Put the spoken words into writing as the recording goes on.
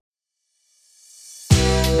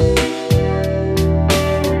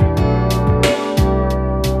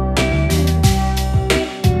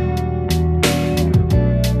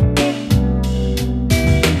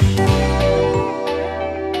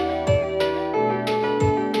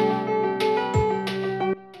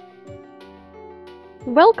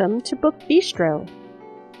Welcome to Book Bistro,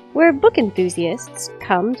 where book enthusiasts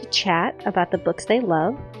come to chat about the books they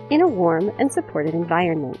love in a warm and supportive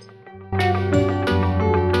environment.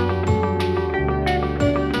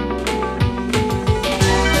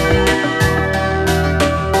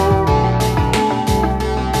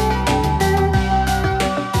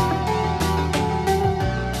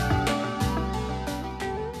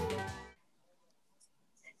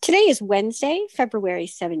 Today is Wednesday, February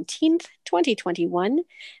 17th, 2021.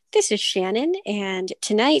 This is Shannon, and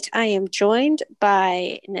tonight I am joined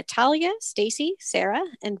by Natalia, Stacy, Sarah,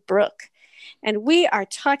 and Brooke. And we are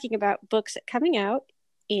talking about books coming out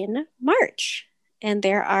in March. And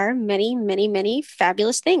there are many, many, many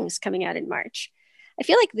fabulous things coming out in March. I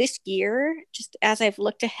feel like this year, just as I've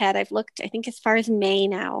looked ahead, I think, as far as May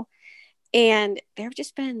now. And there have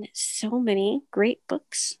just been so many great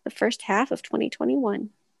books the first half of 2021.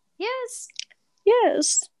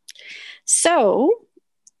 Yes. So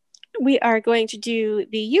we are going to do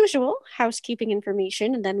the usual housekeeping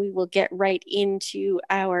information, and then we will get right into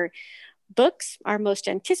our books, our most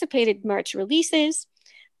anticipated March releases.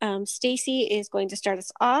 Stacy is going to start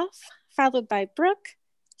us off, followed by Brooke,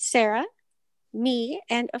 Sarah, me,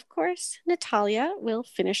 and of course, Natalia will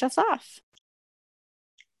finish us off.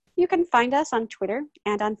 You can find us on Twitter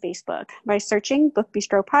and on Facebook by searching Book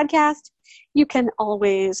Bistro Podcast. You can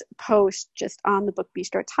always post just on the Book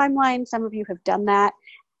Bistro timeline. Some of you have done that.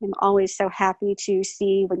 I'm always so happy to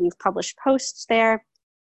see when you've published posts there.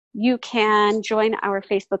 You can join our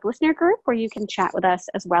Facebook listener group where you can chat with us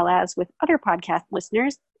as well as with other podcast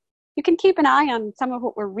listeners. You can keep an eye on some of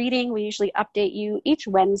what we're reading. We usually update you each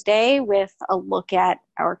Wednesday with a look at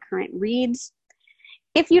our current reads.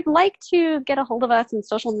 If you'd like to get a hold of us and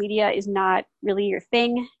social media is not really your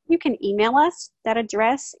thing, you can email us. That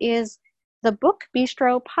address is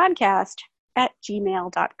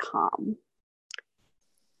thebookbistropodcast@gmail.com.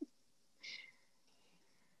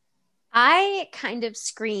 I kind of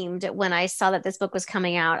screamed when I saw that this book was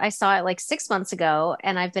coming out. I saw it like 6 months ago,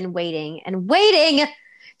 and I've been waiting and waiting.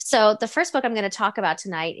 So the first book I'm going to talk about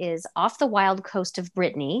tonight is Off the Wild Coast of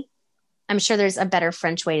Brittany. I'm sure there's a better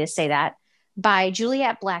French way to say that, by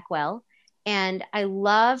Juliette Blackwell. And I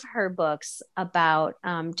love her books about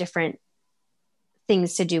different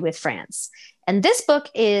things to do with France. And this book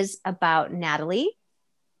is about Natalie.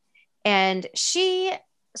 And she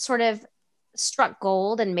sort of struck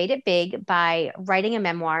gold and made it big by writing a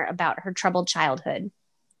memoir about her troubled childhood.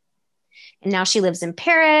 And now she lives in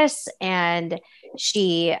Paris, and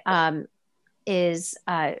she is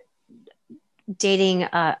dating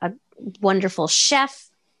a wonderful chef.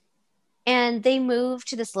 And they move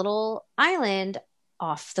to this little island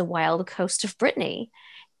off the wild coast of Brittany.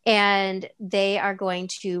 And they are going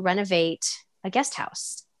to renovate a guest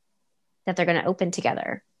house that they're going to open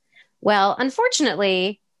together. Well,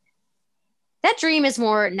 unfortunately, that dream is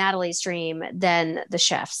more Natalie's dream than the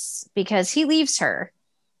chef's, because he leaves her.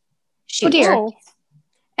 Oh dear.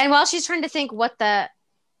 And while she's trying to think what the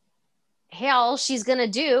hell she's going to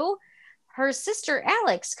do, her sister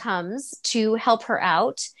Alex comes to help her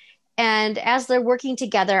out. And as they're working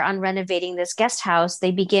together on renovating this guest house,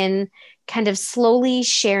 they begin kind of slowly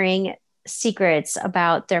sharing secrets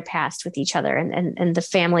about their past with each other and the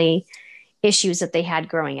family issues that they had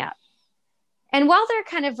growing up. And while they're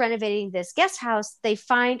kind of renovating this guest house, they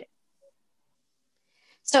find...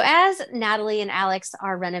 So as Natalie and Alex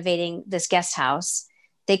are renovating this guest house,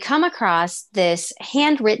 they come across this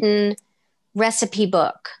handwritten recipe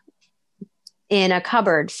book in a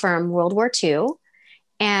cupboard from World War II.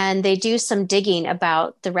 And they do some digging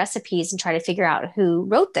about the recipes and try to figure out who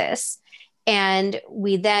wrote this. And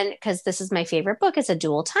we then, because this is my favorite book, it's a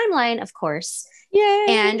dual timeline, of course. Yay!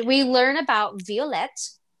 And we learn about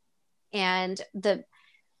Violette and the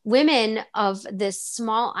women of this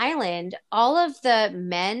small island. All of the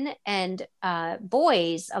men and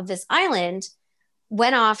boys of this island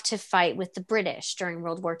went off to fight with the British during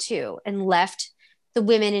World War II and left the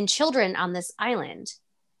women and children on this island.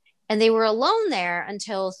 And they were alone there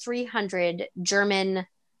until 300 German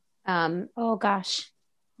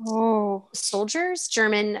soldiers.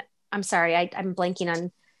 I'm sorry, I'm blanking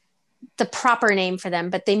on the proper name for them,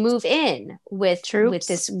 but they move in with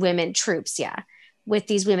these women and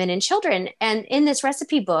children. And in this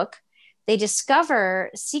recipe book, they discover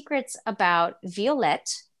secrets about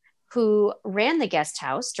Violette, who ran the guest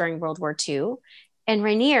house during World War II, and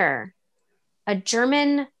Rainier, a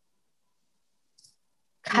German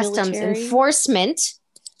customs enforcement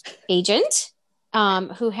agent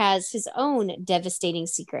who has his own devastating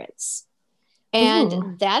secrets.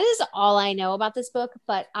 And that is all I know about this book,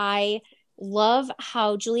 but I love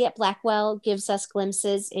how Juliette Blackwell gives us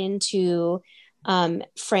glimpses into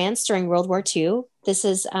France during World War II. This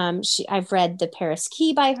is I've read The Paris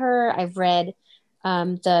Key by her. I've read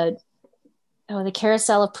the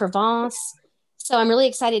Carousel of Provence. So I'm really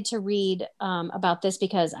excited to read about this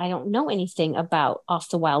because I don't know anything about Off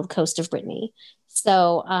the Wild Coast of Brittany.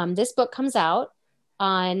 So this book comes out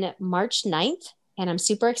on March 9th, and I'm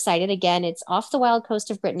super excited. Again, it's Off the Wild Coast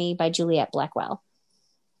of Brittany by Juliet Blackwell.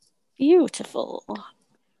 Beautiful.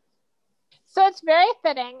 So it's very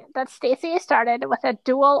fitting that Stacy started with a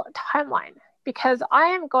dual timeline because I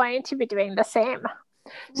am going to be doing the same.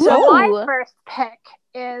 So my first pick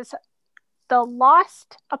is The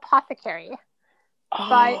Lost Apothecary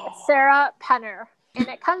by Sarah Penner, and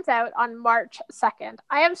it comes out on March 2nd.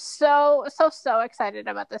 I am so excited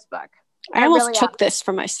about this book. I almost really took this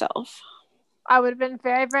for myself. I would have been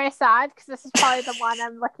very, very sad because this is probably the one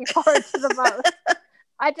I'm looking forward to the most.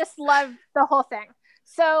 I just love the whole thing.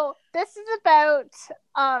 So this is about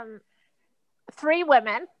 3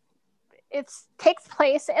 women. It takes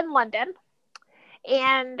place in London,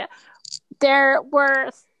 and there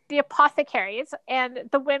were the apothecaries, and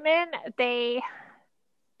the women,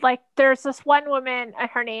 there's this one woman,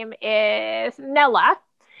 her name is Nella,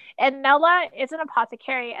 and Nella is an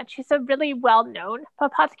apothecary, and she's a really well-known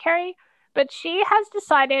apothecary, but she has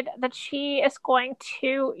decided that she is going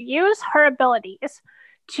to use her abilities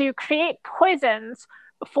to create poisons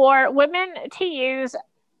for women to use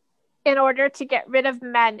in order to get rid of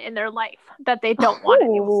men in their life that they don't want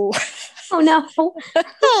anymore. Oh no.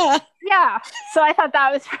 Yeah. So I thought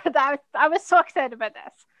that I was so excited about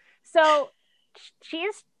this. So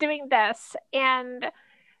she's doing this, and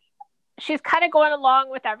she's kind of going along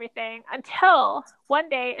with everything until one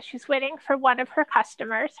day she's waiting for one of her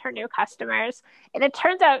new customers, and it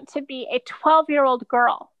turns out to be a 12-year-old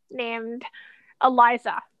girl named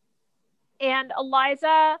Eliza. And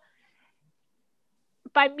Eliza,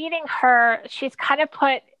 by meeting her, she's kind of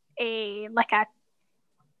put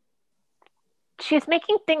she's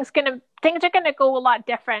making things are gonna go a lot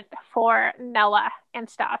different for Nella and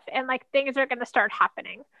stuff, and things are gonna start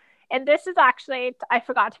happening. And this is actually, I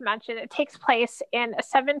forgot to mention, it takes place in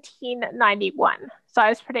 1791. So I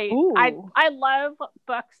was I love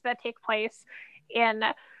books that take place in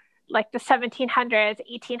the 1700s,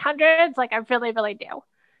 1800s. I really, really do.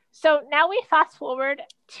 So now we fast forward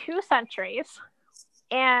 2 centuries,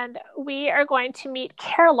 and we are going to meet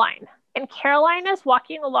Caroline. And Caroline is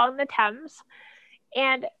walking along the Thames,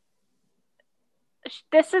 and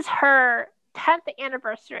this is her 10th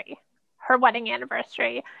anniversary, her wedding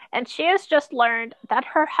anniversary, and she has just learned that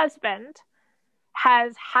her husband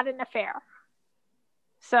has had an affair.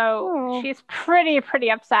 So she's pretty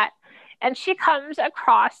upset, and she comes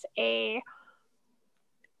across a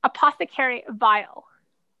apothecary vial.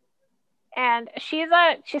 And she's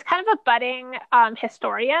kind of a budding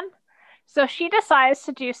historian. So she decides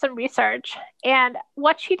to do some research, and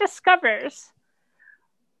what she discovers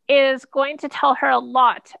is going to tell her a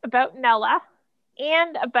lot about Nella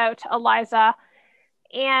and about Eliza.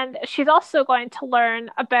 And she's also going to learn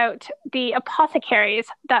about the apothecaries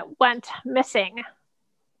that went missing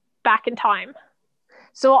back in time.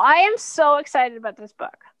 So I am so excited about this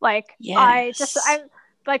book. Yes. I'm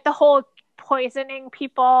the whole poisoning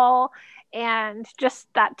people and just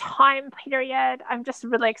that time period. I'm just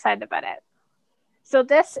really excited about it. So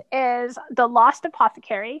this is The Lost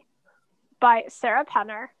Apothecary by Sarah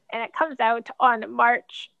Penner, and it comes out on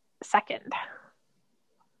March 2nd,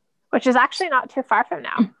 which is actually not too far from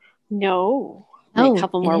now. No. A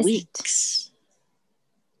couple more weeks.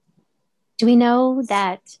 Do we know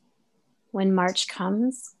that when March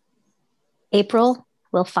comes, April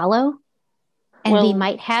will follow? And we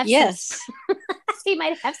might have we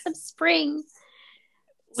might have some spring.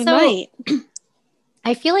 We might.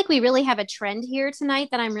 I feel like we really have a trend here tonight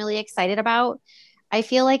that I'm really excited about. I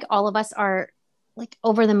feel like all of us are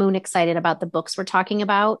over the moon excited about the books we're talking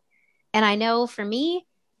about. And I know for me,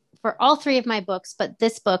 for all 3 of my books, but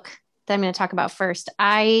this book that I'm going to talk about first,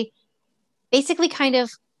 I basically kind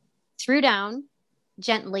of threw down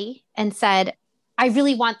gently and said, I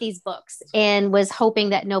really want these books, and was hoping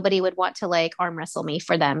that nobody would want to arm wrestle me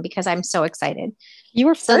for them because I'm so excited. You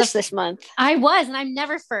were first this month. I was, and I'm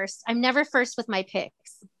never first. I'm never first with my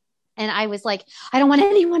picks. And I was like, I don't want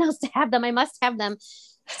anyone else to have them. I must have them.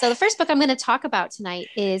 So the first book I'm going to talk about tonight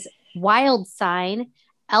is Wild Sign,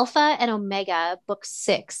 Alpha and Omega, Book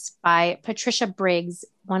 6 by Patricia Briggs,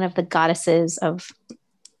 one of the goddesses of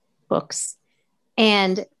books.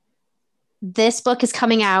 And this book is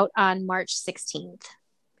coming out on March 16th.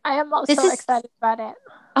 I am also excited about it.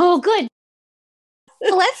 Oh, good.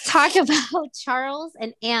 So let's talk about Charles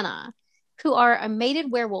and Anna, who are a mated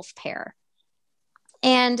werewolf pair.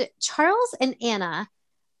 And Charles and Anna,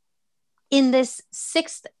 in this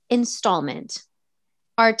 6th installment,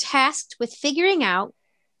 are tasked with figuring out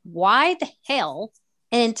why the hell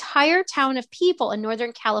an entire town of people in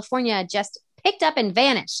Northern California just picked up and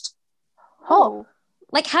vanished. Oh.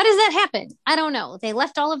 Like, how does that happen? I don't know. They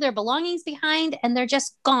left all of their belongings behind and they're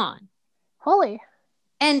just gone. Holy.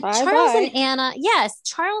 And Bye Charles bye. and Anna, yes,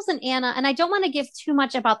 Charles and Anna, and I don't want to give too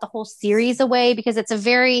much about the whole series away because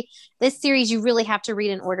this series you really have to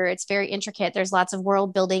read in order. It's very intricate. There's lots of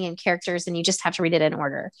world building and characters, and you just have to read it in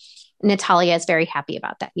order. Natalia is very happy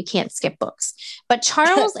about that. You can't skip books. But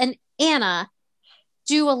Charles and Anna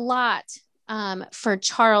do a lot for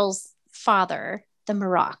Charles' father, the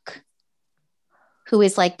Marok, who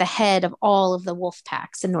is like the head of all of the wolf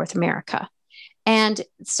packs in North America. And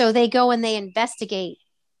so they go and they investigate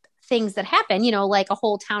things that happen, like a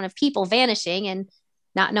whole town of people vanishing and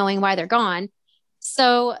not knowing why they're gone.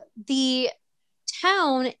 So the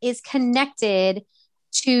town is connected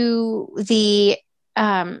to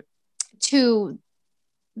to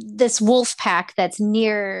this wolf pack that's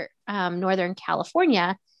near Northern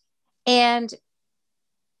California. And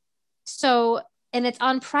it's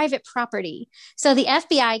on private property. So the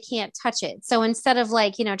FBI can't touch it. So instead of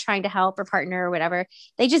trying to help or partner or whatever,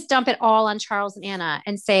 they just dump it all on Charles and Anna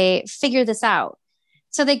and say, figure this out.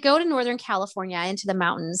 So they go to Northern California into the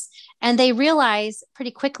mountains and they realize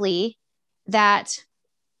pretty quickly that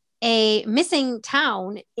a missing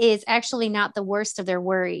town is actually not the worst of their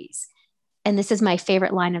worries. And this is my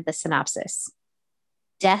favorite line of the synopsis.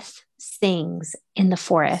 Death sings in the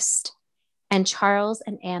forest. And Charles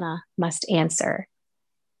and Anna must answer.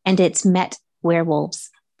 And it's met werewolves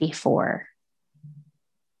before.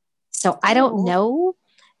 So I don't know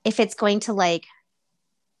if it's going to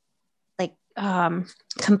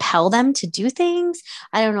compel them to do things.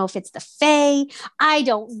 I don't know if it's the Fae. I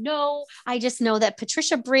don't know. I just know that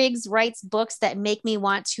Patricia Briggs writes books that make me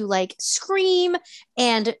want to scream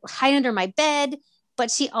and hide under my bed.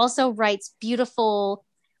 But she also writes beautiful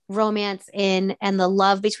romance and the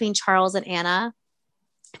love between Charles and Anna,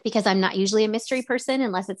 because I'm not usually a mystery person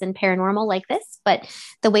unless it's in paranormal like this. But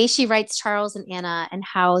the way she writes Charles and Anna and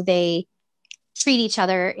how they treat each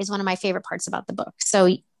other is one of my favorite parts about the book. So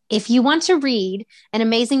if you want to read an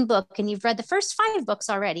amazing book and you've read the first 5 books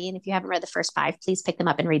already, and if you haven't read the first 5, please pick them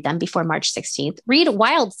up and read them before March 16th. Read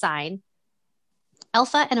Wild Sign,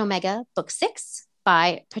 Alpha and Omega, Book 6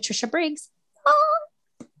 by Patricia Briggs. Oh.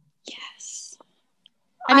 Yes.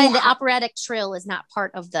 I mean, the operatic trill is not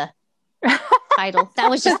part of the title. That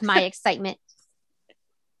was just my excitement.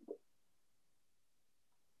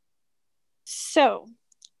 So,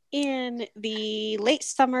 in the late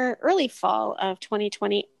summer, early fall of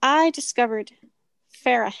 2020, I discovered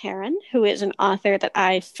Farrah Harron, who is an author that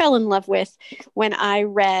I fell in love with when I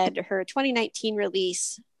read her 2019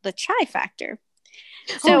 release, The Chai Factor.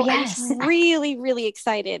 So yes. I was really, really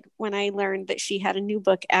excited when I learned that she had a new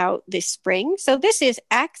book out this spring. So this is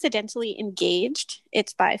Accidentally Engaged.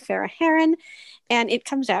 It's by Farrah Harron, and it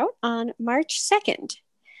comes out on March 2nd.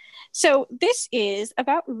 So this is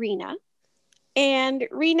about Rena. And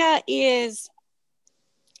Rena is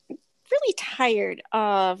really tired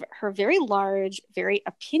of her very large, very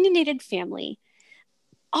opinionated family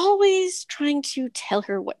always trying to tell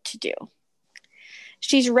her what to do.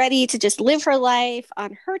 She's ready to just live her life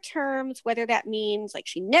on her terms, whether that means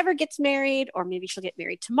she never gets married or maybe she'll get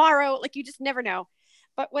married tomorrow. You just never know.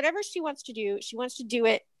 But whatever she wants to do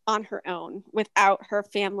it on her own without her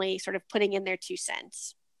family sort of putting in their 2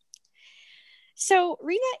 cents. So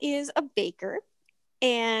Rena is a baker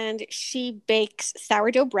and she bakes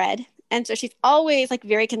sourdough bread. And so she's always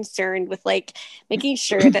very concerned with making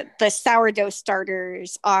sure that the sourdough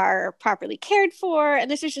starters are properly cared for.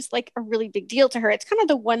 And this is just a really big deal to her. It's kind of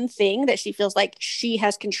the one thing that she feels like she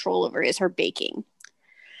has control over is her baking.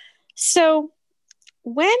 So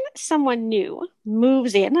when someone new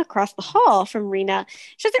moves in across the hall from Rena,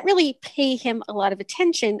 she doesn't really pay him a lot of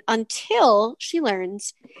attention until she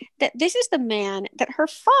learns that this is the man that her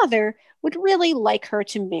father would really like her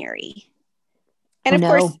to marry. And of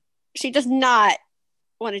course, she does not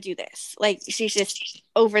want to do this. She's just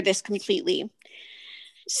over this completely.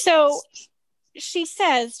 So she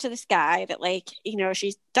says to this guy that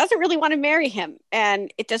she doesn't really want to marry him.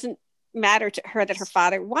 And it doesn't matter to her that her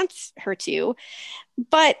father wants her to,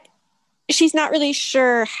 but she's not really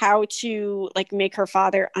sure how to make her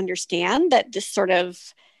father understand that this sort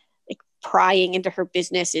of prying into her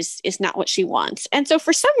business is not what she wants. And so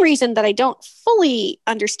for some reason that I don't fully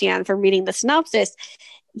understand from reading the synopsis,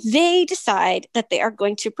 they decide that they are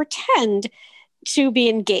going to pretend to be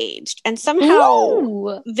engaged. And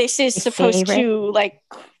somehow this is supposed to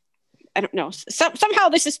I don't know. Somehow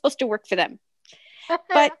this is supposed to work for them.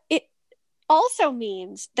 But it also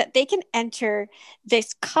means that they can enter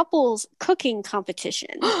this couple's cooking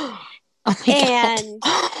competition. Oh my and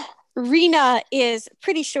God. Rena is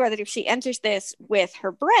pretty sure that if she enters this with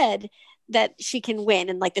her bread, that she can win,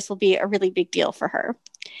 and like this will be a really big deal for her.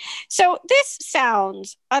 So this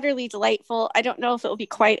sounds utterly delightful. I don't know if it will be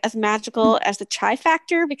quite as magical as the Chai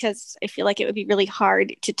Factor, because I feel like it would be really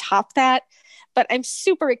hard to top that. But I'm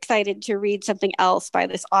super excited to read something else by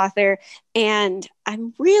this author. And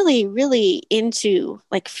I'm really, really into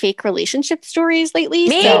like fake relationship stories lately.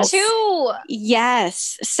 Me too.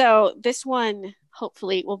 Yes. So this one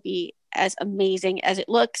hopefully will be as amazing as it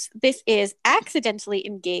looks. This is Accidentally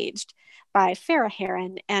Engaged by Farah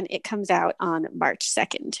Heron, and it comes out on March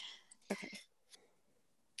 2nd. Okay.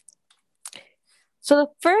 So the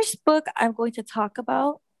first book I'm going to talk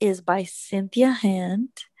about is by Cynthia Hand.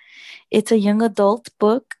 It's a young adult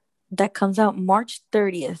book that comes out March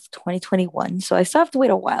 30th, 2021. So I still have to wait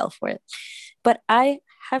a while for it. But I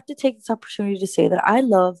have to take this opportunity to say that I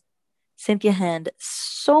love Cynthia Hand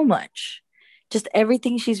so much. Just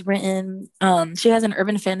everything she's written. She has an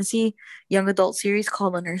urban fantasy young adult series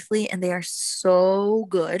called Unearthly, and they are so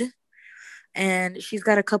good. And she's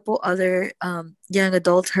got a couple other young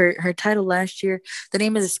adults. Her title last year, the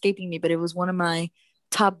name is escaping me, but it was one of my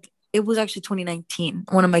top. It was actually 2019,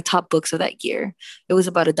 one of my top books of that year. It was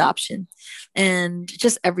about adoption and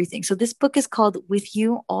just everything. So this book is called With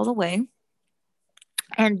You All the Way.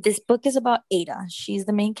 And this book is about Ada. She's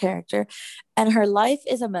the main character, and her life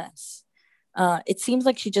is a mess. It seems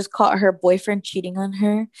like she just caught her boyfriend cheating on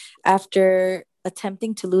her after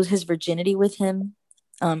attempting to lose his virginity with him.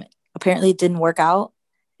 Apparently, it didn't work out.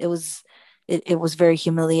 It was very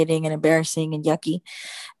humiliating and embarrassing and yucky.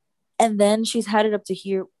 And then she's had it up to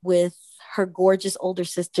here with her gorgeous older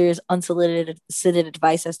sister's unsolicited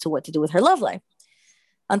advice as to what to do with her love life.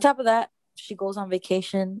 On top of that, she goes on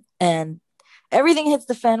vacation, and everything hits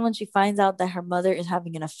the fan when she finds out that her mother is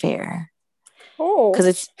having an affair. Oh,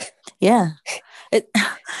 because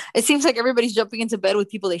it seems like everybody's jumping into bed with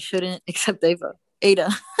people they shouldn't, except Ada.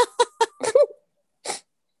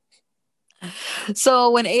 So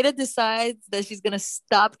when Ada decides that she's gonna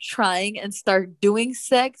stop trying and start doing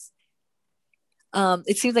sex,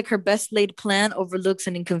 it seems like her best laid plan overlooks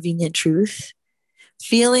an inconvenient truth.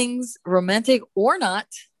 Feelings, romantic or not,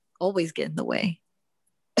 always get in the way.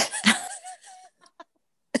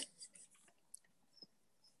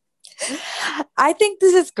 I think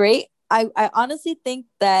this is great. I honestly think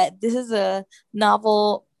that this is a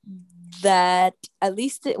novel that, at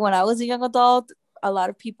least when I was a young adult, a lot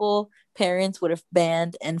of parents would have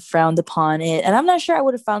banned and frowned upon it. And I'm not sure I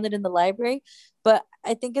would have found it in the library, but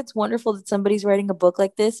I think it's wonderful that somebody's writing a book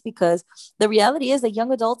like this, because the reality is that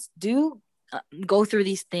young adults do go through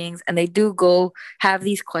these things, and they do go have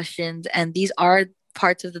these questions, and these are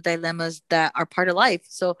parts of the dilemmas that are part of life.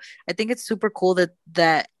 So I think it's super cool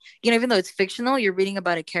that even though it's fictional, you're reading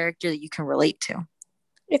about a character that you can relate to.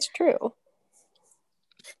 It's true.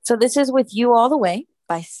 So this is With You All the Way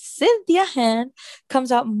by Cynthia Hand.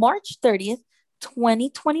 Comes out March 30th,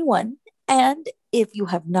 2021. And if you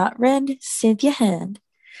have not read Cynthia Hand,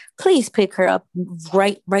 please pick her up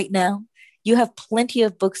right now. You have plenty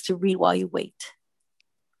of books to read while you wait.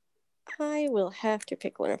 I will have to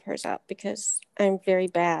pick one of hers up because I'm very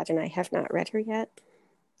bad and I have not read her yet.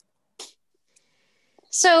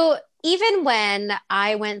 So even when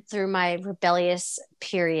I went through my rebellious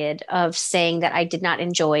period of saying that I did not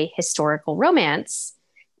enjoy historical romance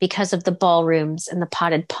because of the ballrooms and the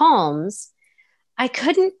potted palms, I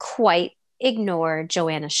couldn't quite ignore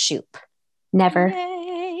Joanna Shupe. Never.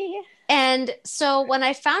 Yay. And so when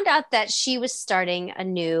I found out that she was starting a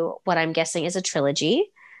new, what I'm guessing is a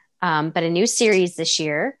trilogy, but a new series this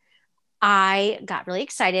year, I got really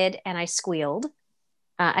excited and I squealed.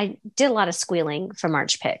 I did a lot of squealing for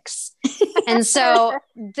March Picks. And so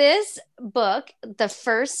this book, the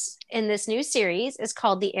first in this new series, is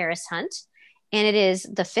called The Heiress Hunt. And it is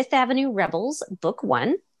the Fifth Avenue Rebels, Book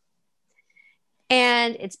 1.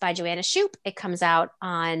 And it's by Joanna Shupe. It comes out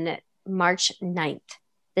on March 9th.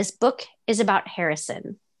 This book is about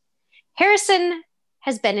Harrison. Harrison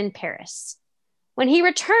has been in Paris. When he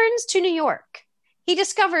returns to New York, he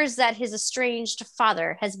discovers that his estranged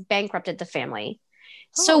father has bankrupted the family.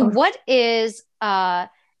 So what is a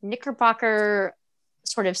Knickerbocker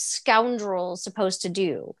sort of scoundrel supposed to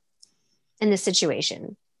do in this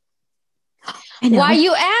situation? Why,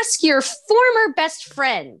 you ask your former best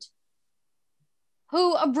friend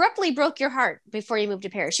who abruptly broke your heart before you moved to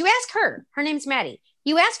Paris. You ask her. Her name's Maddie.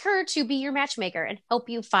 You ask her to be your matchmaker and help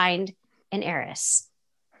you find an heiress.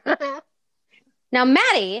 Now,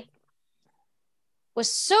 Maddie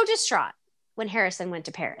was so distraught when Harrison went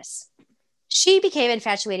to Paris. She became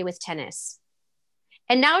infatuated with tennis.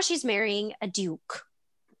 And now she's marrying a duke.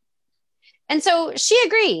 And so she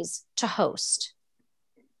agrees to host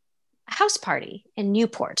a house party in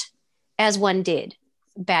Newport, as one did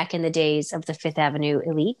back in the days of the Fifth Avenue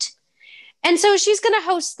elite. And so she's going to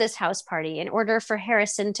host this house party in order for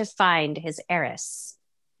Harrison to find his heiress.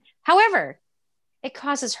 However, it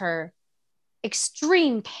causes her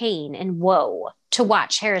extreme pain and woe to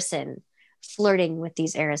watch Harrison flirting with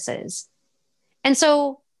these heiresses. And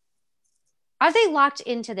so, are they locked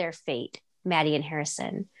into their fate, Maddie and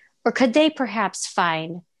Harrison? Or could they perhaps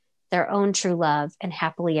find their own true love and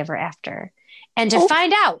happily ever after? And to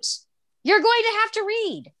find out, you're going to have to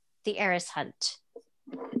read The Heiress Hunt,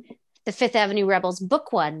 The Fifth Avenue Rebels,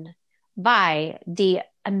 Book 1 by the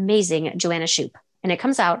amazing Joanna Shupe. And it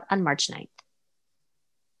comes out on March 9th.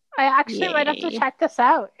 I actually might have to check this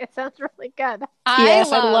out. It sounds really good. I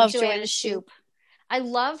love Joanna Shupe. I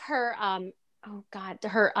love her,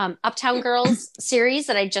 her Uptown Girls series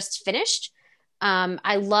that I just finished.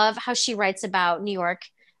 I love how she writes about New York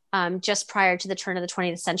just prior to the turn of the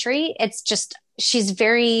 20th century. It's just,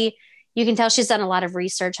 you can tell she's done a lot of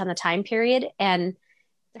research on the time period, and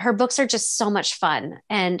her books are just so much fun.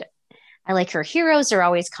 And I like her heroes. They're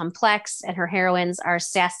always complex, and her heroines are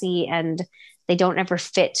sassy, and they don't ever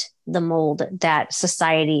fit the mold that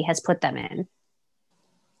society has put them in.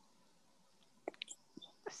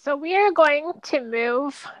 So we are going to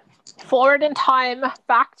move forward in time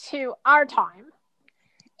back to our time.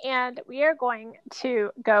 And we are going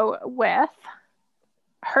to go with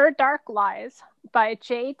Her Dark Lies by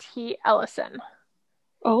J.T. Ellison.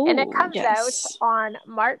 Oh, and it comes out on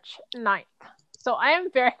March 9th. So I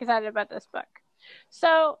am very excited about this book.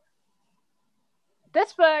 So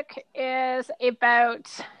this book is about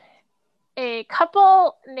a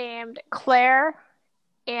couple named Claire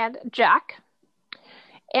and Jack,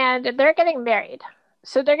 and they're getting married.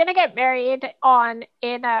 So they're going to get married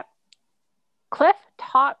in a cliff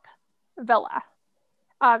top villa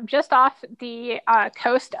just off the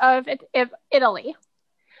coast of Italy,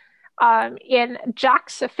 in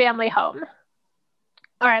Jack's family home,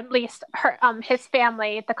 or at least his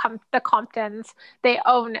family, the Comptons. They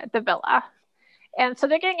own the villa, and so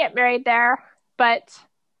they're going to get married there. But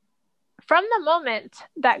from the moment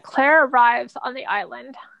that Claire arrives on the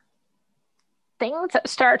island, things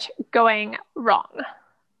start going wrong.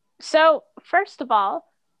 So first of all,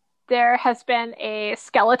 there has been a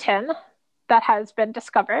skeleton that has been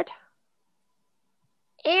discovered,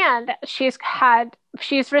 and she's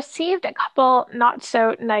received a couple not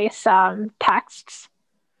so nice texts.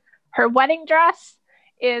 Her wedding dress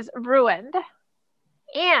is ruined,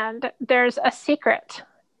 and there's a secret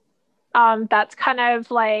that's kind of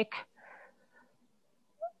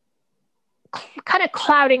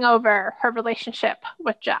clouding over her relationship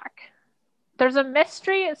with Jack. There's a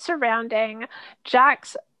mystery surrounding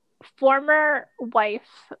Jack's former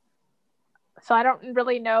wife. So I don't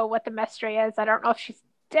really know what the mystery is. I don't know if she's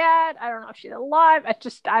dead. I don't know if she's alive.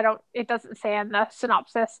 It doesn't say in the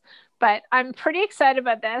synopsis, but I'm pretty excited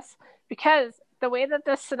about this because the way that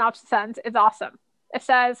this synopsis ends is awesome. It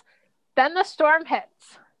says, then the storm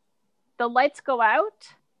hits, the lights go out,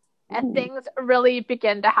 and things really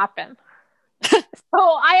begin to happen. So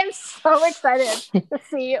I am so excited to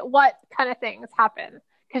see what kind of things happen.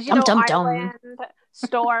 Because, island,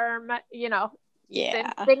 storm,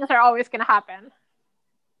 things are always going to happen.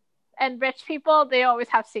 And rich people, they always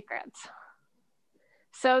have secrets.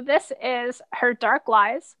 So this is Her Dark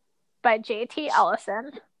Lies by J.T.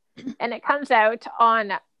 Ellison, and it comes out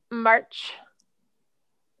on March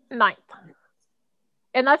 9th.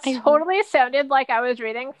 And that's totally sounded like I was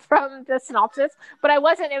reading from the synopsis, but I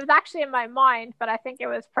wasn't. It was actually in my mind, but I think it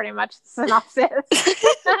was pretty much the synopsis.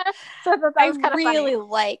 So that was kind of funny.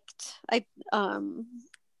 I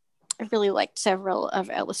really liked several of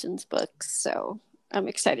Ellison's books, so I'm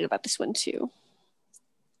excited about this one too.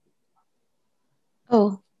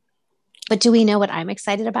 Oh, but do we know what I'm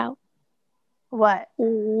excited about? What?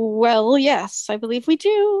 Well, yes, I believe we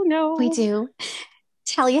do. No, we do.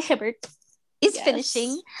 Talia Hibbert is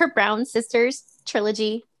finishing her Brown Sisters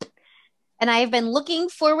trilogy. And I have been looking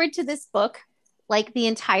forward to this book the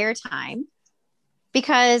entire time,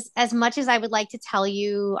 because as much as I would like to tell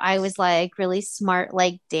you I was really smart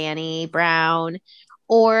like Dani Brown,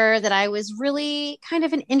 or that I was really kind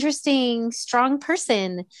of an interesting, strong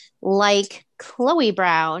person like Chloe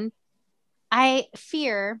Brown, I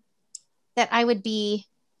fear that I would be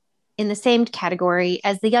in the same category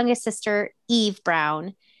as the youngest sister, Eve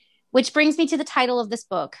Brown. Which brings me to the title of this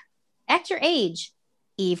book. Act Your Age,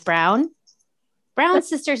 Eve Brown. Brown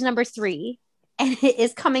Sisters number 3, and it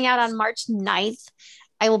is coming out on March 9th.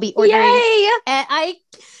 I will be ordering. Yay! And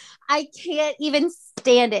I can't even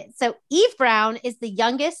stand it. So Eve Brown is the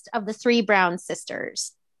youngest of the three Brown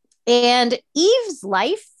sisters. And Eve's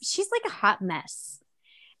life, she's like a hot mess.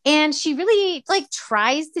 And she really like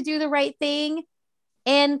tries to do the right thing,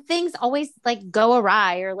 and things always like go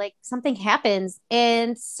awry or like something happens.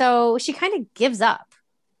 And so she kind of gives up.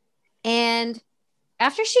 And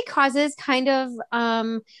after she causes kind of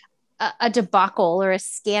a debacle or a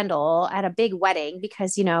scandal at a big wedding,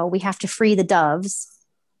 because you know we have to free the doves,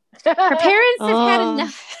 her parents have had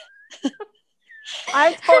enough.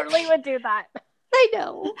 I totally would do that. I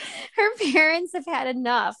know. Her parents have had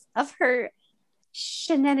enough of her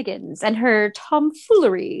shenanigans and her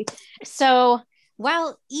tomfoolery. So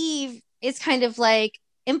while Eve is kind of like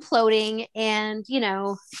imploding and, you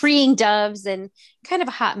know, freeing doves and kind of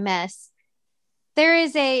a hot mess, there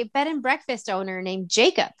is a bed and breakfast owner named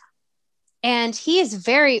Jacob. And he is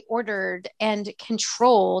very ordered and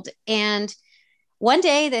controlled. And one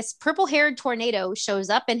day, this purple haired tornado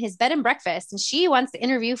shows up in his bed and breakfast, and she wants to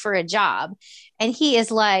interview for a job. And he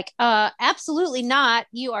is like, absolutely not.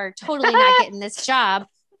 You are totally not getting this job.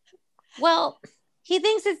 Well, he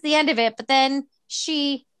thinks it's the end of it, but then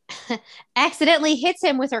she accidentally hits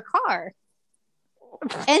him with her car.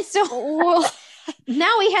 And so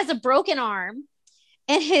now he has a broken arm,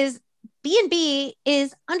 and his B&B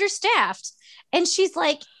is understaffed. And she's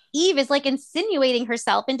like, Eve is like insinuating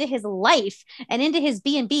herself into his life and into his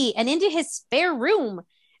B&B and into his spare room.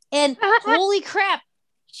 And holy crap,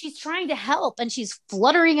 she's trying to help and she's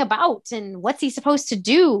fluttering about. And what's he supposed to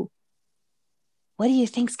do? What do you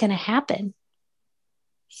think's going to happen?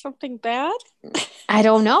 Something bad? I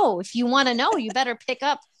don't know. If you want to know, you better pick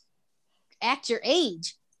up Act Your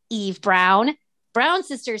Age, Eve Brown. Brown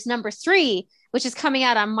Sisters #3, which is coming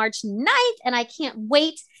out on March 9th. And I can't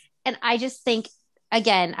wait. And I just think,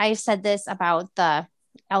 again, I've said this about the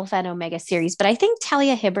Alpha and Omega series, but I think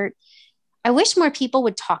Talia Hibbert, I wish more people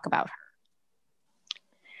would talk about her.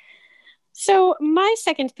 So my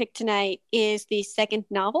second pick tonight is the second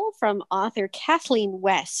novel from author Kathleen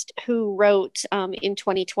West, who wrote in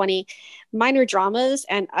 2020 Minor Dramas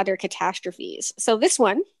and Other Catastrophes. So this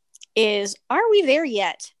one is Are We There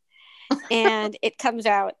Yet? And it comes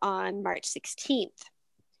out on March 16th.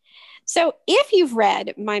 So if you've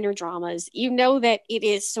read Minor Dramas, you know that it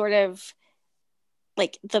is sort of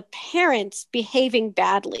like the parents behaving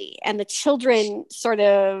badly and the children sort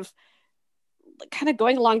of kind of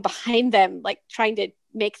going along behind them, like trying to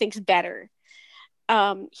make things better.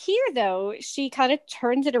 Here, though, she kind of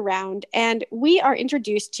turns it around, and we are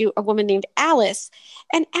introduced to a woman named Alice.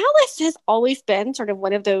 And Alice has always been sort of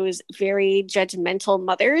one of those very judgmental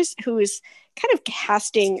mothers who's kind of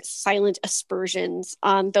casting silent aspersions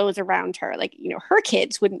on those around her. Like, you know, her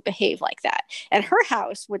kids wouldn't behave like that, and her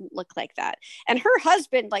house wouldn't look like that, and her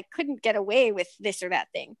husband, like, couldn't get away with this or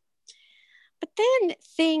that thing. But then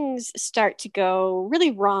things start to go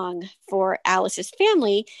really wrong for Alice's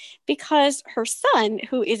family because her son,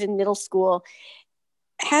 who is in middle school,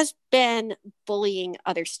 has been bullying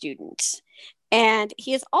other students. And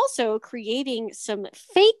he is also creating some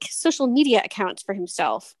fake social media accounts for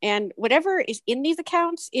himself. And whatever is in these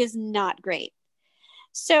accounts is not great.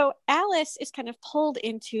 So Alice is kind of pulled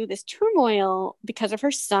into this turmoil because of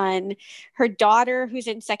her son. Her daughter, who's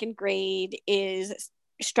in second grade, is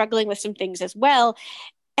struggling with some things as well.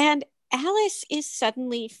 And Alice is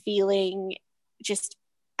suddenly feeling just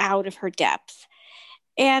out of her depth.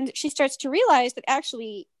 And she starts to realize that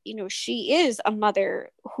actually, you know, she is a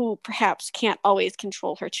mother who perhaps can't always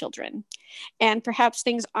control her children. And perhaps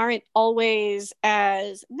things aren't always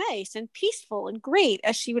as nice and peaceful and great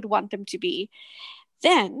as she would want them to be.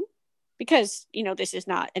 Then, because, you know, this is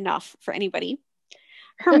not enough for anybody,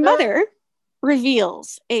 her mother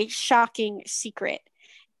reveals a shocking secret.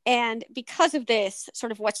 And because of this,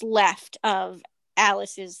 sort of what's left of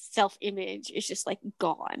Alice's self-image is just like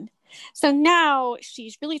gone. So now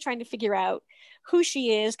she's really trying to figure out who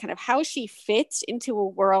she is, kind of how she fits into a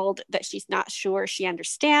world that she's not sure she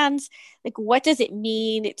understands. Like, what does it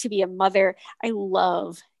mean to be a mother? I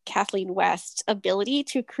love Kathleen West's ability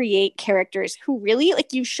to create characters who really,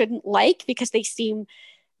 like, you shouldn't like because they seem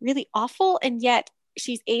really awful, and yet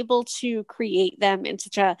she's able to create them in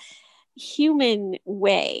such a human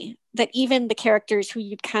way that even the characters who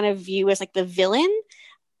you'd kind of view as like the villain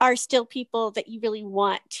are still people that you really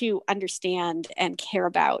want to understand and care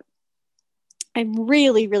about. I'm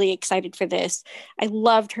really, really excited for this. I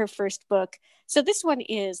loved her first book. So this one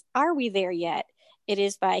is Are We There Yet? It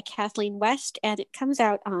is by Kathleen West, and it comes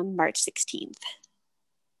out on March 16th.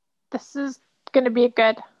 This is going to be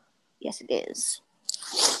good. Yes, it is.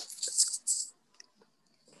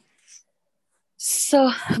 So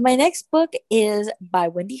my next book is by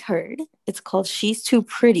Wendy Hurd. It's called She's Too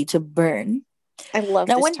Pretty to Burn. I love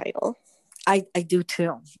Now, this when title. I do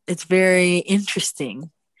too. It's very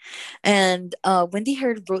interesting. And Wendy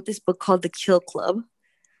Hurd wrote this book called The Kill Club.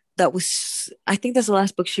 That was, I think that's the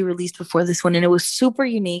last book she released before this one. And it was super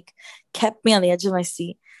unique, kept me on the edge of my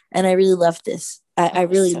seat. And I really loved this. I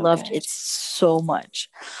really loved it so much.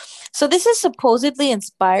 So this is supposedly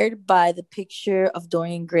inspired by the picture of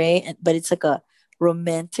Dorian Gray, but it's like a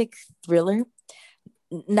romantic thriller.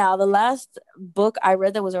 Now, the last book I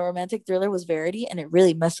read that was a romantic thriller was Verity, and it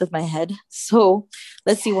really messed with my head. So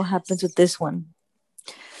let's see what happens with this one.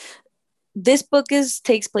 This book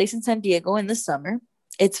takes place in San Diego in the summer.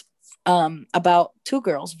 It's about two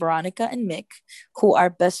girls, Veronica and Mick, who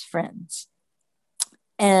are best friends.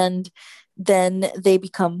 And then they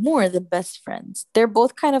become more than best friends. They're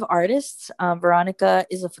both kind of artists. Veronica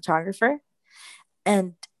is a photographer,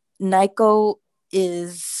 and Nico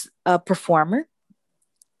is a performer.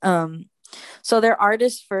 So they're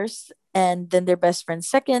artists first, and then they're best friends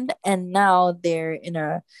second, and now they're in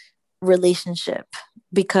a relationship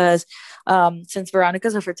because since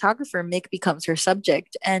Veronica's a photographer, Mick becomes her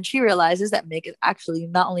subject, and she realizes that Mick is actually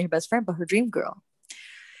not only her best friend but her dream girl.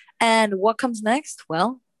 And what comes next?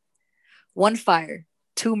 Well, one fire,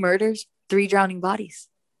 two murders, three drowning bodies.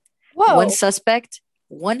 Whoa. One suspect,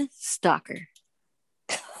 one stalker.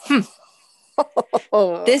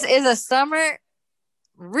 This is a summer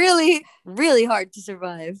really, really hard to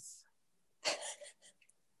survive.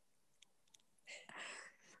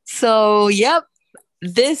 So, yep,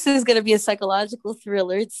 this is going to be a psychological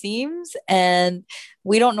thriller, it seems. And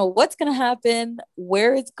we don't know what's going to happen,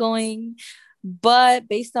 where it's going. But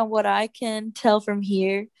based on what I can tell from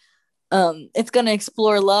here, it's going to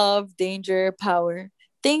explore love, danger, power,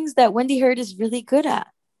 things that Wendy Hurd is really good at.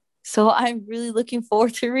 So I'm really looking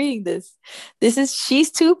forward to reading this. This is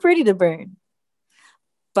She's Too Pretty to Burn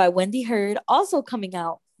by Wendy Hurd, also coming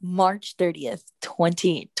out March 30th,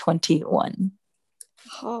 2021.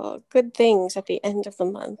 Oh, good things at the end of the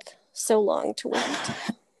month. So long to wait.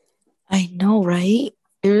 I know, right?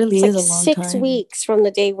 It really it's is like a long 6 time. weeks from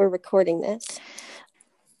the day we're recording this.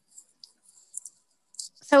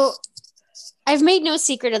 So I've made no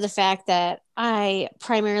secret of the fact that I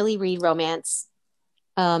primarily read romance.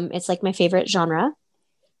 It's like my favorite genre.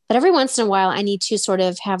 But every once in a while, I need to sort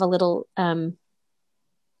of have a little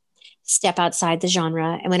step outside the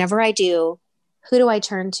genre. And whenever I do, who do I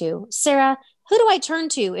turn to? Sarah, who do I turn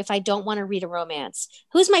to if I don't want to read a romance?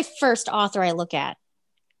 Who's my first author I look at?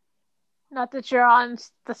 Not that you're on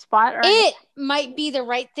the spot. It might be the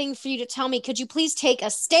right thing for you to tell me. Could you please take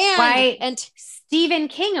a stand? Right. And Stephen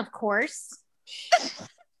King, of course.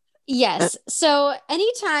 Yes. So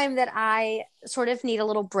anytime that I sort of need a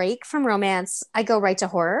little break from romance, I go right to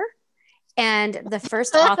horror. And the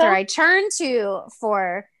first author I turn to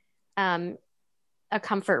for a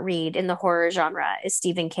comfort read in the horror genre is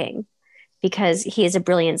Stephen King, because he is a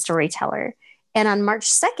brilliant storyteller. And on March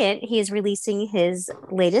 2nd, he is releasing his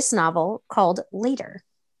latest novel called Later.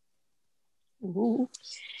 Ooh.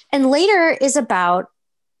 And Later is about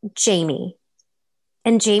Jamie.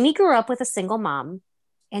 And Jamie grew up with a single mom,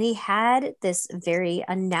 and he had this very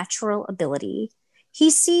unnatural ability. He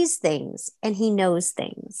sees things and he knows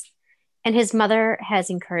things. And his mother has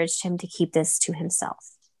encouraged him to keep this to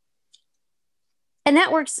himself. And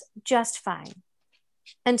that works just fine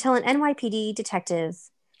until an NYPD detective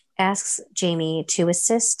asks Jamie to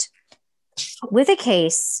assist with a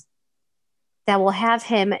case that will have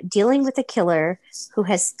him dealing with a killer who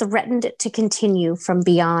has threatened to continue from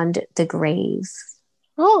beyond the grave.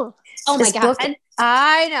 Oh my God.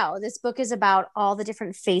 I know. This book is about all the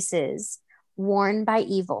different faces worn by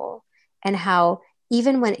evil, and how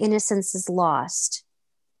even when innocence is lost,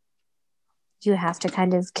 you have to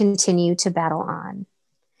kind of continue to battle on.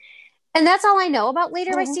 And that's all I know about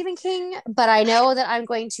Later by Stephen King, but I know that I'm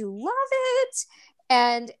going to love it.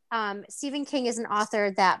 And Stephen King is an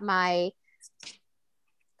author that my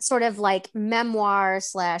sort of like memoir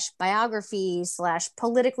 / biography /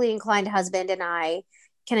 politically inclined husband and I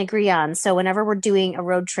can agree on. So whenever we're doing a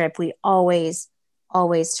road trip, we always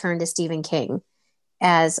turn to Stephen King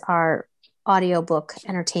as our audiobook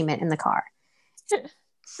entertainment in the car.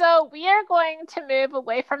 So we are going to move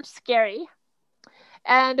away from scary,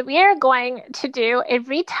 and we are going to do a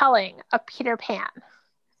retelling of Peter Pan.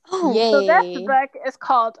 Oh, yay. So this book is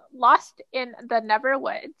called Lost in the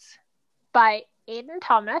Neverwoods by Aidan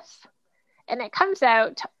Thomas, and it comes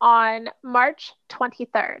out on March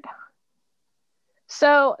 23rd.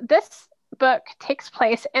 So this book takes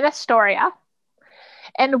place in Astoria.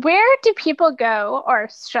 And where do people go, or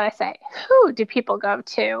should I say, who do people go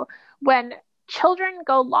to when children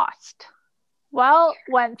go lost. Well,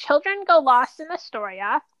 when children go lost in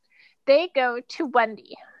Astoria, they go to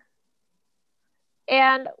Wendy.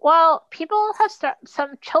 And well,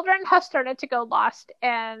 some children have started to go lost,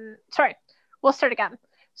 and sorry, we'll start again.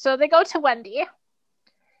 So they go to Wendy.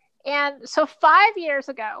 And so 5 years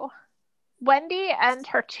ago, Wendy and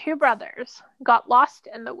her two brothers got lost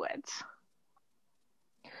in the woods.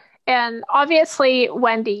 And obviously,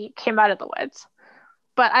 Wendy came out of the woods,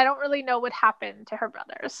 but I don't really know what happened to her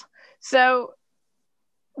brothers. So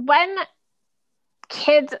when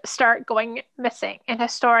kids start going missing in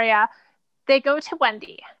Astoria, they go to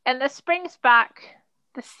Wendy. And this brings back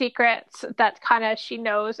the secrets that kind of she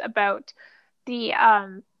knows about the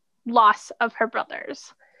loss of her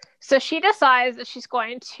brothers. So she decides that she's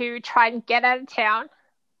going to try and get out of town.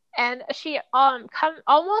 And she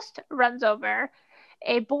almost runs over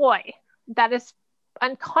a boy that is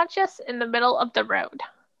unconscious in the middle of the road.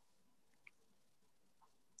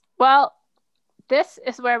 Well, this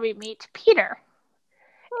is where we meet Peter.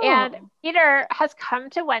 Oh. And Peter has come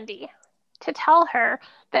to Wendy to tell her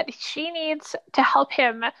that she needs to help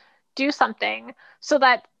him do something so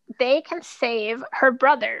that they can save her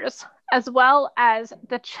brothers as well as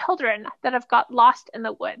the children that have got lost in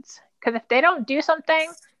the woods. Because if they don't do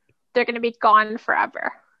something, they're going to be gone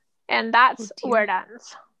forever. And that's where it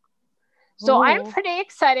ends. So I'm pretty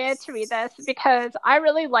excited to read this because I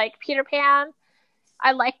really like Peter Pan.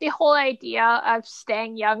 I like the whole idea of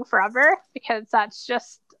staying young forever because that's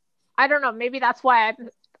just, I don't know, maybe that's why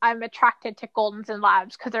I'm attracted to Goldens and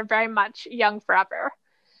Labs because they're very much young forever.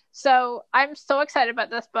 So I'm so excited about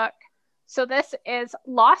this book. So this is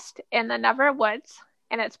Lost in the Never Woods,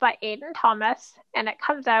 and it's by Aiden Thomas, and it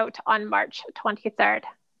comes out on March 23rd.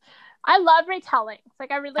 I love retellings.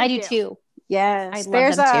 Like, I really do. I do too. Yes.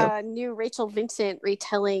 There's a new Rachel Vincent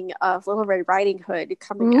retelling of Little Red Riding Hood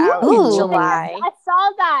coming out in July. I saw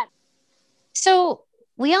that. So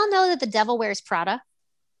we all know that the devil wears Prada,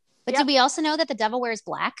 but did we also know that the devil wears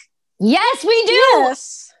black? Yes, we do.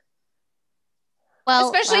 Yes. Well,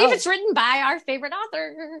 especially if it's written by our favorite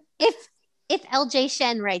author. If L.J.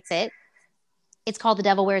 Shen writes it, it's called The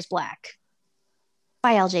Devil Wears Black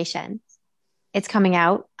by L.J. Shen. It's coming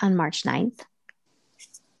out on March 9th.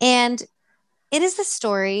 And it is the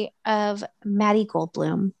story of Maddie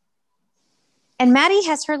Goldblum. And Maddie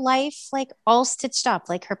has her life like all stitched up,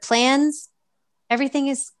 like her plans, everything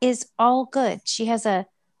is all good. She has a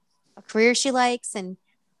career she likes, and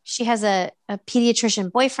she has a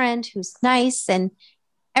pediatrician boyfriend who's nice, and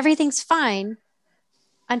everything's fine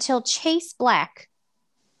until Chase Black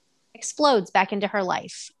explodes back into her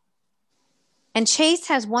life. And Chase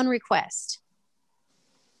has one request,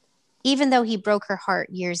 even though he broke her heart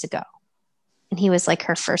years ago. And he was like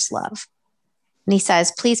her first love. And he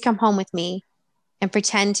says, please come home with me and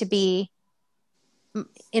pretend to be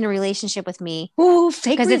in a relationship with me. Ooh,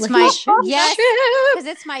 fake relationship. Because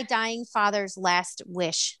it's my dying father's last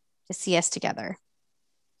wish to see us together.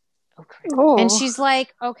 Okay. And she's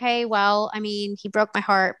like, okay, well, I mean, he broke my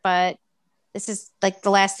heart, but this is like the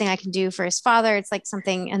last thing I can do for his father. It's like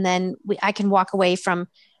something, and then I can walk away from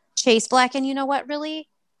Chase Black. And you know what, really?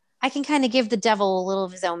 I can kind of give the devil a little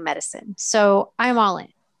of his own medicine. So I'm all in.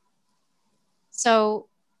 So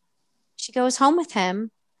she goes home with him,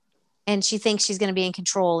 and she thinks she's going to be in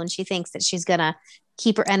control, and she thinks that she's going to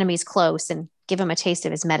keep her enemies close and give him a taste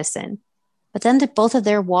of his medicine. But then both of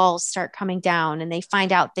their walls start coming down, and they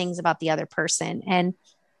find out things about the other person. And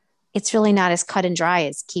it's really not as cut and dry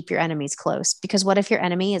as keep your enemies close. Because what if your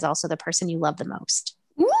enemy is also the person you love the most?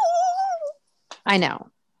 Woo! I know.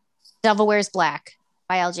 Devil Wears Black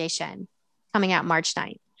by L.J. Shen, coming out March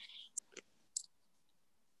 9th.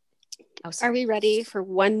 Are we ready for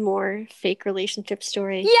one more fake relationship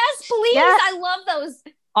story? Yes, please. Yes. I love those.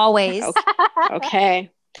 Always.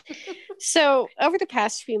 Okay. So over the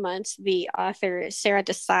past few months, the author Sarah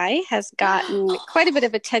Desai has gotten quite a bit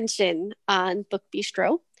of attention on Book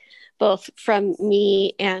Bistro, both from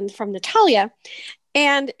me and from Natalia.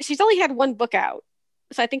 And she's only had one book out.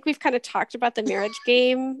 So I think we've kind of talked about The Marriage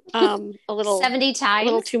Game a little 70 times. A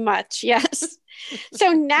little too much. Yes.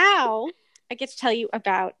 So now I get to tell you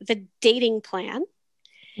about The Dating Plan.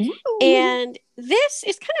 Ooh. And this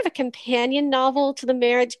is kind of a companion novel to The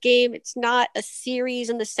Marriage Game. It's not a series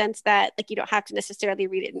in the sense that like you don't have to necessarily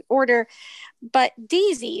read it in order. But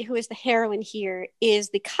Daisy, who is the heroine here, is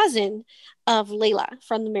the cousin of Layla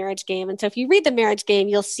from The Marriage Game. And so if you read The Marriage Game,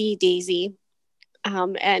 you'll see Daisy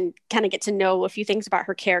and kind of get to know a few things about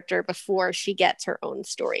her character before she gets her own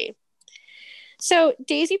story. So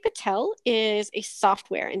Daisy Patel is a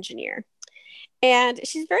software engineer. And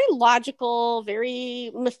she's very logical,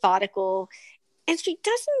 very methodical. And she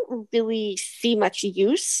doesn't really see much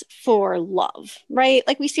use for love, right?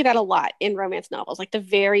 Like we see that a lot in romance novels, like the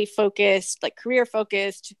very focused, like career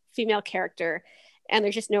focused female character, and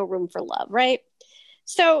there's just no room for love, right?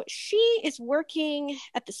 So she is working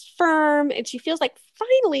at this firm and she feels like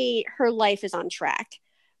finally her life is on track.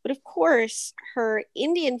 But of course, her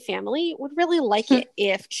Indian family would really like it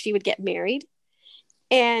if she would get married.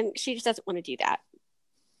 And she just doesn't want to do that.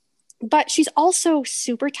 But she's also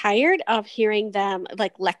super tired of hearing them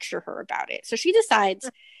like lecture her about it. So she decides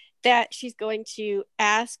that she's going to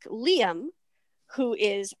ask Liam, who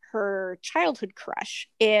is her childhood crush,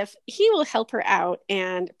 if he will help her out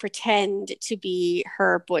and pretend to be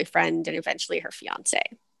her boyfriend and eventually her fiance.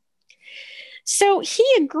 So he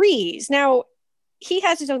agrees. Now, he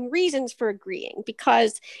has his own reasons for agreeing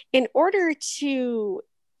because in order to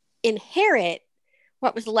inherit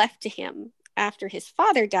what was left to him after his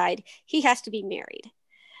father died, he has to be married.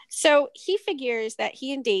 So he figures that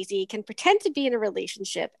he and Daisy can pretend to be in a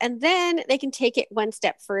relationship and then they can take it one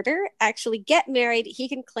step further, actually get married. He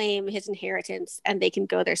can claim his inheritance and they can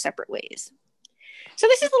go their separate ways. So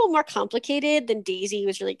this is a little more complicated than Daisy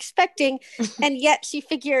was really expecting. And yet she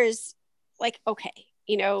figures, like, okay,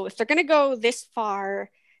 you know, if they're going to go this far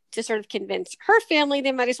to sort of convince her family,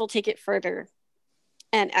 they might as well take it further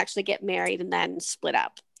and actually get married and then split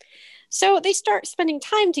up. So they start spending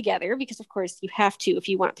time together because, of course, you have to if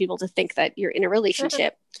you want people to think that you're in a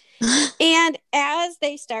relationship. And as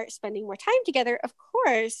they start spending more time together, of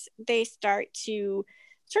course, they start to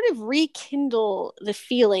sort of rekindle the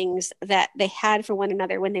feelings that they had for one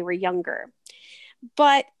another when they were younger.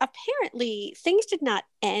 But apparently, things did not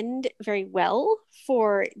end very well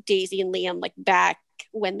for Daisy and Liam, like back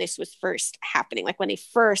when this was first happening, like when they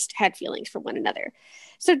first had feelings for one another.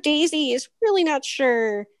 So Daisy is really not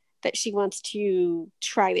sure that she wants to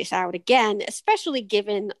try this out again, especially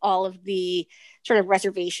given all of the sort of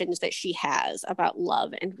reservations that she has about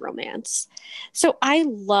love and romance. So I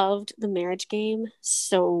loved The Marriage Game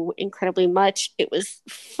so incredibly much. It was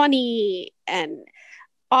funny and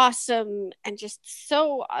awesome and just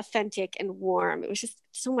so authentic and warm. It was just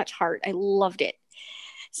so much heart. I loved it.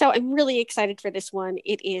 So I'm really excited for this one.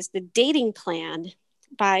 It is The Dating Plan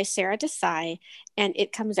by Sarah Desai, and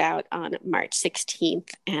it comes out on March 16th,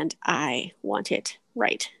 and I want it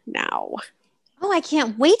right now. Oh, I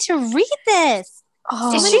can't wait to read this.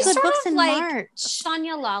 Oh, So many good books in like March.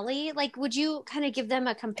 Sonia Lally? Like, would you kind of give them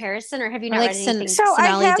a comparison, or have you Or not like read anything? so I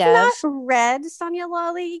Sonali have Dev. not read Sonia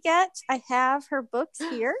Lally yet. I have her books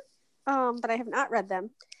here, but I have not read them.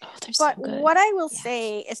 Oh, they're But so good. what I will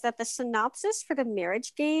say is that the synopsis for The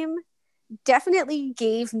Marriage Game definitely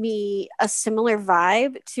gave me a similar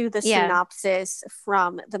vibe to the synopsis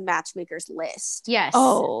from The Matchmaker's List. Yes.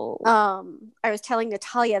 Oh. I was telling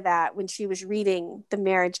Natalia that when she was reading The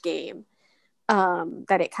Marriage Game,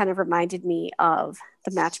 that it kind of reminded me of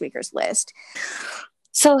The Matchmaker's List.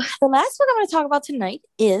 So the last book I'm going to talk about tonight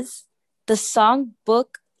is The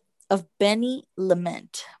Songbook of Benny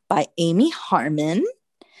Lament by Amy Harmon.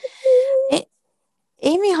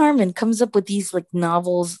 Amy Harmon comes up with these like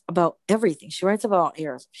novels about everything. She writes about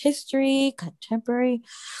eras of history, contemporary,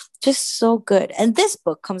 just so good. And this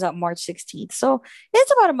book comes out March 16th. So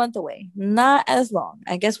it's about a month away. Not as long.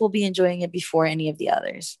 I guess we'll be enjoying it before any of the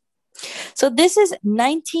others. So this is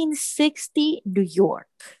 1960 New York.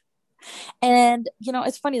 And, you know,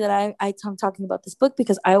 it's funny that I'm talking about this book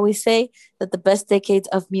because I always say that the best decades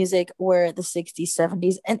of music were the 60s,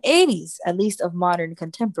 70s, and 80s, at least of modern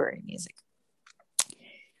contemporary music.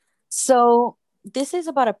 So this is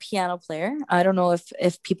about a piano player. I don't know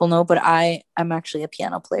if people know, but I'm actually a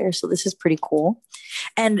piano player. So this is pretty cool.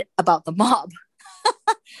 And about the mob.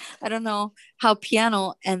 I don't know how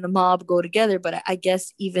piano and the mob go together, but I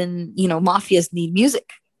guess even, you know, mafias need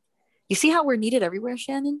music. You see how we're needed everywhere,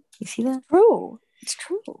 Shannon? You see that? True. It's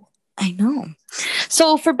true. I know.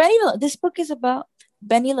 So for this book is about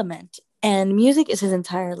Benny Lament, and music is his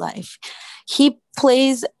entire life. He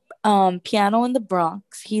plays piano in the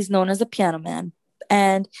Bronx. He's known as a piano man.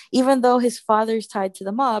 And even though his father's tied to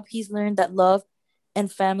the mob, he's learned that love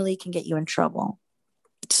and family can get you in trouble.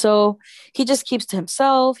 So he just keeps to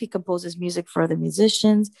himself. He composes music for other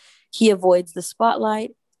musicians. He avoids the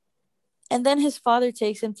spotlight. And then his father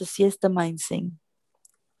takes him to Siesta Mine Sing.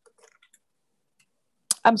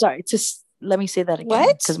 I'm sorry, let me say that again.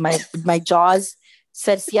 What? Because my jaws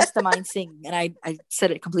said Siesta Mine Sing, and I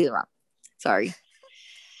said it completely wrong. Sorry.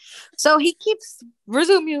 So he keeps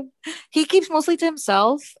mostly to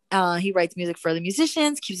himself. He writes music for other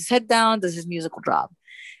musicians, keeps his head down, does his musical job.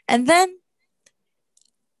 And then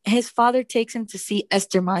his father takes him to see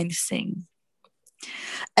Esther Mine sing.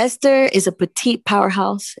 Esther is a petite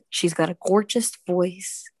powerhouse. She's got a gorgeous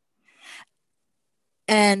voice.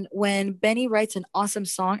 And when Benny writes an awesome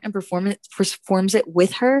song and performs it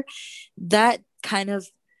with her, that kind of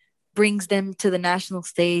brings them to the national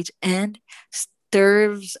stage and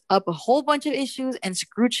stirs up a whole bunch of issues and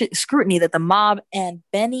scrutiny that the mob and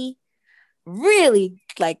Benny really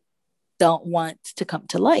don't want to come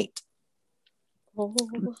to light. Oh.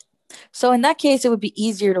 So in that case, it would be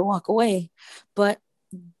easier to walk away. But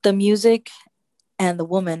the music and the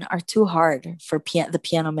woman are too hard for the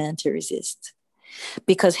piano man to resist,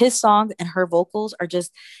 because his song and her vocals are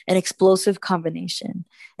just an explosive combination,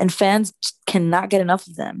 and fans cannot get enough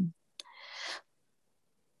of them.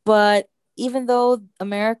 But even though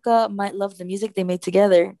America might love the music they made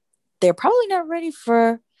together, they're probably not ready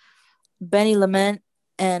for Benny Lament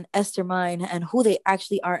and Esther Mine and who they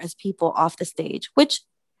actually are as people off the stage, which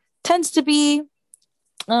tends to be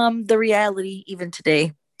the reality even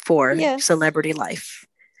today for celebrity life.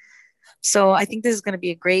 So I think this is going to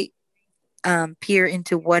be a great peer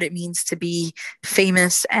into what it means to be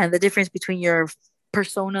famous and the difference between your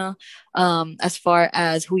persona as far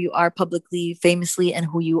as who you are publicly, famously, and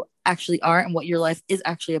who you actually are and what your life is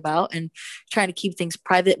actually about, and trying to keep things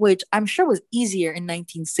private, which I'm sure was easier in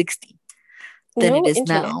 1960 than it is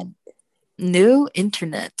now. No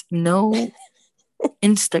internet, no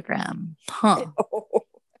Instagram,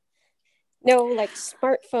 No, like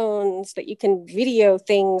smartphones that you can video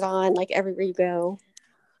things on, like everywhere you go.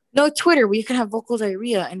 No Twitter where you can have vocal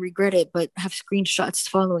diarrhea and regret it, but have screenshots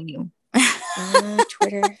following you.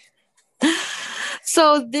 Twitter.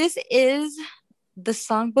 So this is the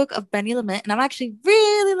songbook of Benny Lament, and I'm actually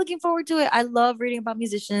really looking forward to it. I love reading about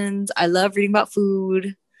musicians. I love reading about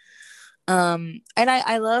food. And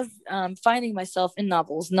I love finding myself in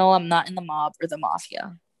novels. No, I'm not in the mob or the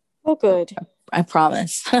mafia. Oh, good. I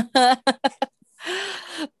promise.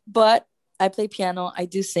 But I play piano, I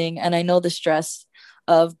do sing, and I know the stress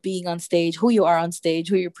of being on stage, who you are on stage,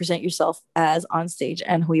 who you present yourself as on stage,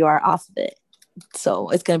 and who you are off of it. So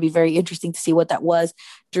it's going to be very interesting to see what that was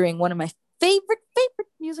during one of my favorite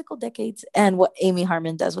musical decades and what Amy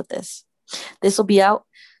Harmon does with this. This will be out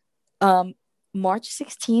March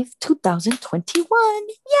 16th, 2021.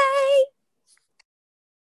 Yay!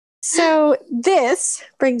 So this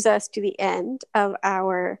brings us to the end of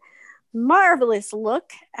our marvelous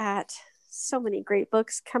look at so many great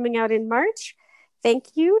books coming out in March.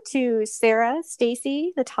 Thank you to Sarah,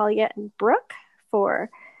 Stacy, Natalia, and Brooke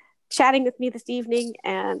for chatting with me this evening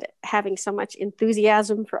and having so much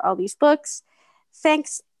enthusiasm for all these books.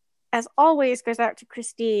 Thanks, as always, goes out to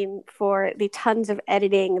Christine for the tons of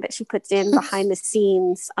editing that she puts in behind the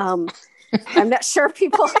scenes. I'm not sure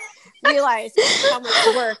people realize how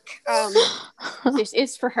much work this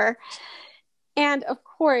is for her. And of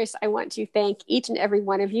course, I want to thank each and every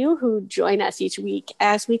one of you who join us each week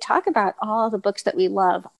as we talk about all the books that we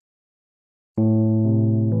love.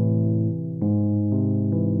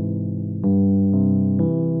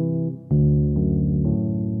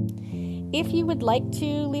 If you would like to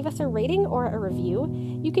leave us a rating or a review,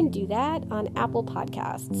 you can do that on Apple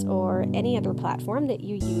Podcasts or any other platform that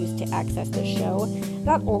you use to access the show.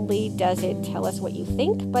 Not only does it tell us what you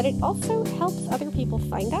think, but it also helps other people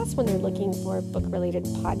find us when they're looking for book-related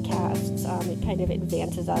podcasts. It kind of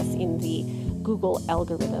advances us in the Google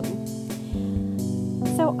algorithm.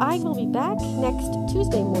 So I will be back next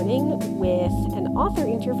Tuesday morning with an author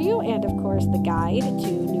interview and, of course, the guide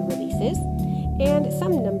to new releases. And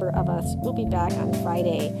some number of us will be back on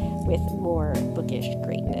Friday with more bookish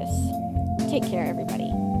greatness. Take care, everybody.